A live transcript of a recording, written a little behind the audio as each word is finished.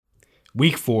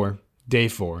Week 4, Day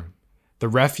 4, The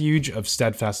Refuge of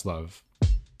Steadfast Love.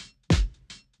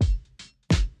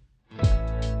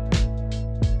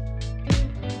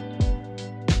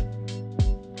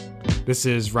 This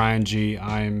is Ryan G.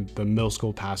 I'm the middle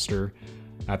school pastor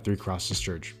at Three Crosses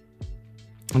Church.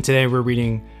 And today we're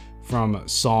reading from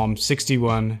Psalm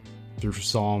 61 through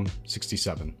Psalm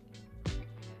 67.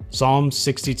 Psalm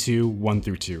 62, 1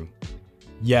 through 2.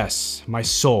 Yes, my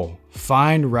soul,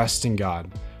 find rest in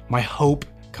God. My hope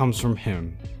comes from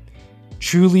him.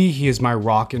 Truly, he is my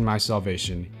rock and my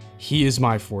salvation. He is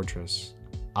my fortress.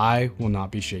 I will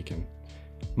not be shaken.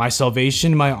 My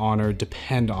salvation and my honor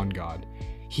depend on God.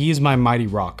 He is my mighty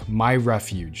rock, my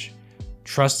refuge.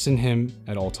 Trust in him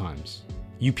at all times.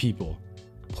 You people,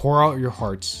 pour out your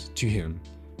hearts to him,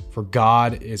 for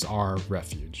God is our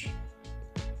refuge.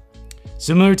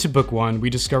 Similar to Book 1, we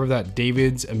discover that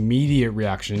David's immediate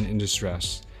reaction in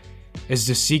distress is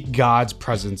to seek God's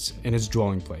presence in his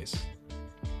dwelling place.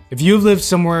 If you have lived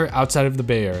somewhere outside of the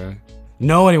Bay Area,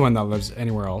 know anyone that lives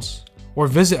anywhere else, or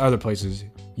visit other places,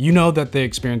 you know that they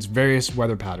experience various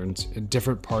weather patterns in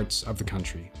different parts of the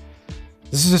country.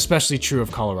 This is especially true of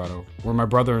Colorado, where my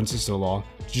brother and sister-in-law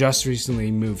just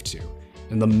recently moved to,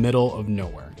 in the middle of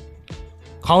nowhere.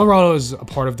 Colorado is a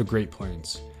part of the Great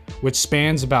Plains, which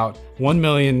spans about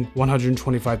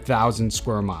 1,125,000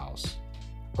 square miles.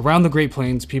 Around the Great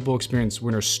Plains, people experience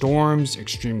winter storms,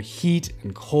 extreme heat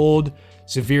and cold,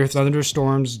 severe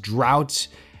thunderstorms, drought,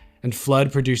 and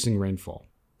flood-producing rainfall.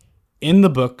 In the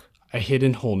book, A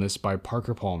Hidden Wholeness by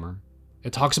Parker Palmer,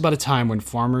 it talks about a time when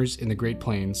farmers in the Great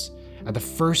Plains, at the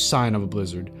first sign of a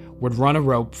blizzard, would run a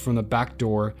rope from the back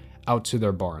door out to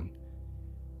their barn.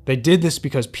 They did this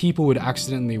because people would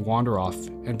accidentally wander off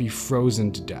and be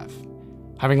frozen to death,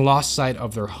 having lost sight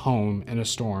of their home in a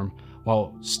storm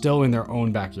while still in their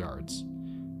own backyards.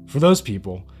 For those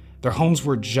people, their homes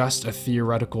were just a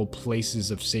theoretical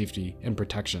places of safety and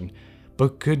protection,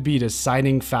 but could be a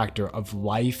deciding factor of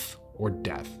life or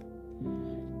death.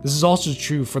 This is also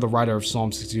true for the writer of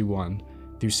Psalm 61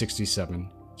 through 67,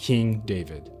 King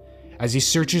David, as he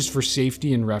searches for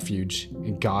safety and refuge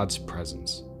in God's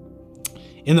presence.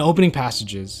 In the opening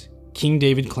passages, King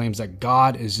David claims that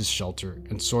God is his shelter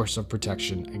and source of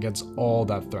protection against all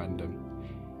that threatened him.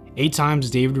 8 times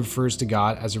David refers to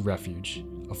God as a refuge,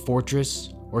 a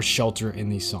fortress, or shelter in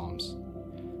these Psalms.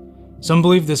 Some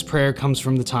believe this prayer comes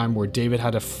from the time where David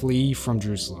had to flee from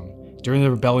Jerusalem during the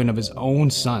rebellion of his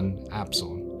own son,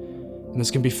 Absalom. And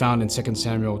this can be found in 2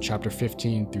 Samuel chapter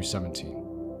 15 through 17.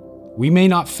 We may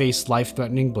not face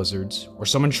life-threatening blizzards or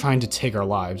someone trying to take our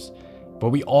lives, but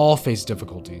we all face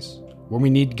difficulties where we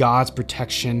need God's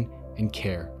protection and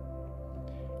care.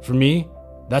 For me,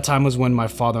 that time was when my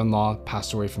father-in-law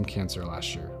passed away from cancer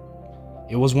last year.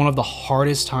 It was one of the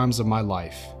hardest times of my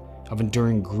life, of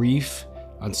enduring grief,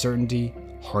 uncertainty,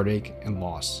 heartache, and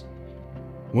loss.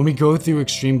 When we go through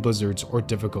extreme blizzards or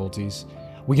difficulties,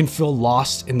 we can feel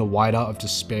lost in the whiteout of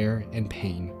despair and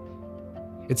pain.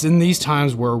 It's in these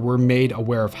times where we're made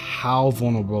aware of how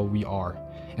vulnerable we are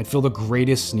and feel the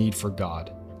greatest need for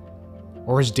God.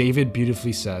 Or as David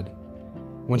beautifully said,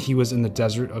 when he was in the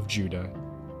desert of Judah,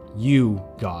 "You,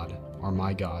 God, are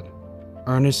my God.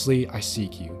 Earnestly I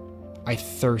seek you. I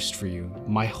thirst for you.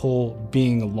 My whole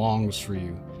being longs for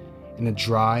you, in a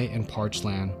dry and parched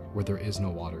land where there is no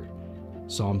water."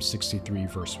 Psalm 63,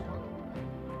 verse 1.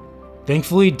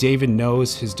 Thankfully, David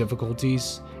knows his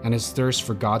difficulties and his thirst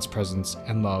for God's presence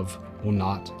and love will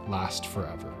not last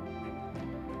forever.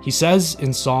 He says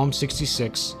in Psalm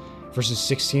 66, verses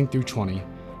 16 through 20,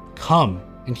 "Come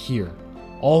and hear,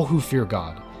 all who fear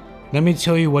God. Let me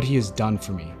tell you what he has done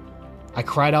for me. I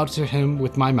cried out to him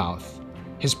with my mouth.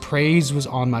 His praise was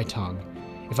on my tongue.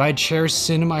 If I had cherished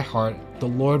sin in my heart, the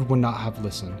Lord would not have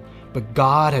listened. But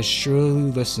God has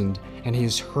surely listened, and he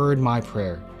has heard my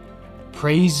prayer.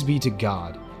 Praise be to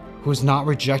God, who has not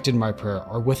rejected my prayer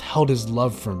or withheld his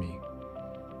love from me."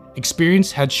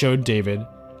 Experience had showed David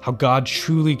how God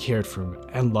truly cared for him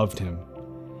and loved him.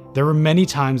 There were many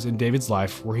times in David's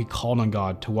life where he called on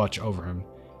God to watch over him,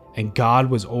 and God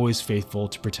was always faithful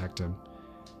to protect him.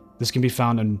 This can be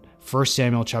found in 1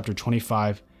 Samuel chapter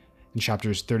 25 and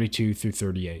chapters 32 through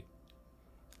 38.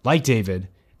 Like David,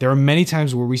 there are many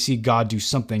times where we see God do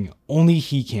something only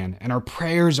he can, and our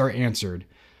prayers are answered.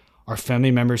 Our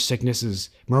family member's sickness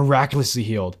is miraculously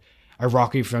healed. Our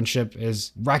rocky friendship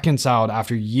is reconciled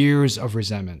after years of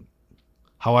resentment.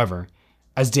 However,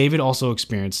 as David also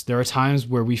experienced, there are times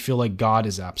where we feel like God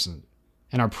is absent,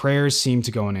 and our prayers seem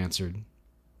to go unanswered.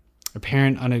 A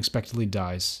parent unexpectedly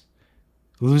dies,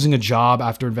 losing a job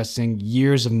after investing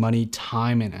years of money,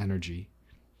 time, and energy.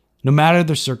 No matter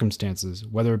the circumstances,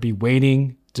 whether it be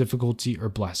waiting, difficulty, or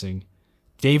blessing,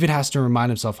 David has to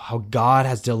remind himself how God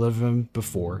has delivered him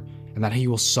before and that he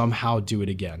will somehow do it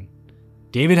again.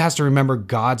 David has to remember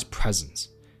God's presence.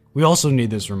 We also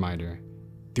need this reminder.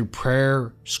 Through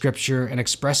prayer, scripture, and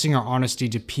expressing our honesty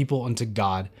to people and to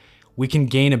God, we can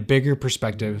gain a bigger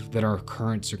perspective than our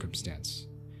current circumstance.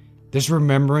 This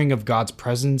remembering of God's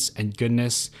presence and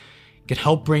goodness can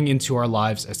help bring into our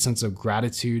lives a sense of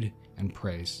gratitude and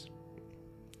praise.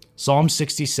 Psalm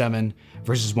 67,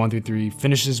 verses 1-3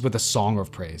 finishes with a song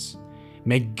of praise.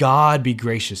 May God be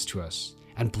gracious to us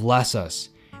and bless us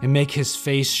and make his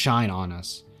face shine on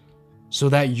us, so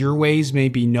that your ways may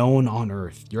be known on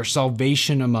earth, your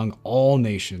salvation among all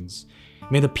nations.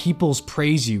 May the peoples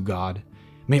praise you, God.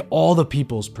 May all the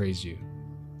peoples praise you.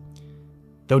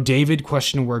 Though David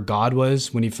questioned where God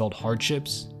was when he felt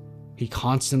hardships, he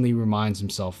constantly reminds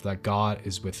himself that God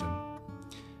is with him.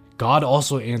 God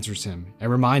also answers him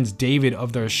and reminds David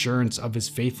of the assurance of his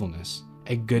faithfulness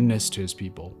and goodness to his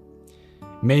people.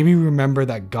 May we remember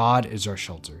that God is our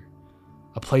shelter,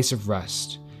 a place of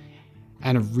rest,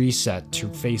 and a reset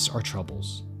to face our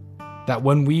troubles. That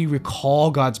when we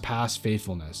recall God's past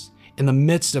faithfulness in the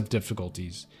midst of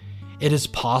difficulties, it is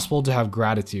possible to have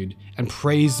gratitude and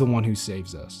praise the one who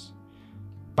saves us.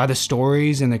 By the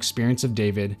stories and the experience of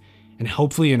David, and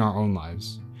hopefully in our own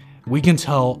lives, we can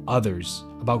tell others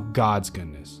about God's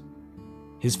goodness.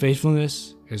 His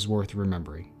faithfulness is worth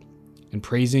remembering and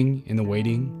praising in the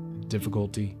waiting,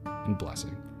 difficulty, and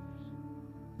blessing.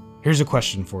 Here's a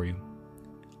question for you.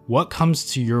 What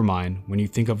comes to your mind when you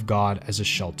think of God as a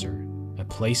shelter, a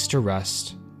place to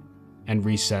rest and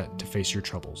reset to face your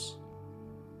troubles?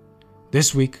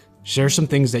 This week, share some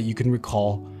things that you can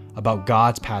recall about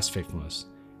God's past faithfulness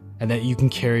and that you can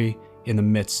carry in the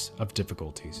midst of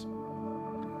difficulties.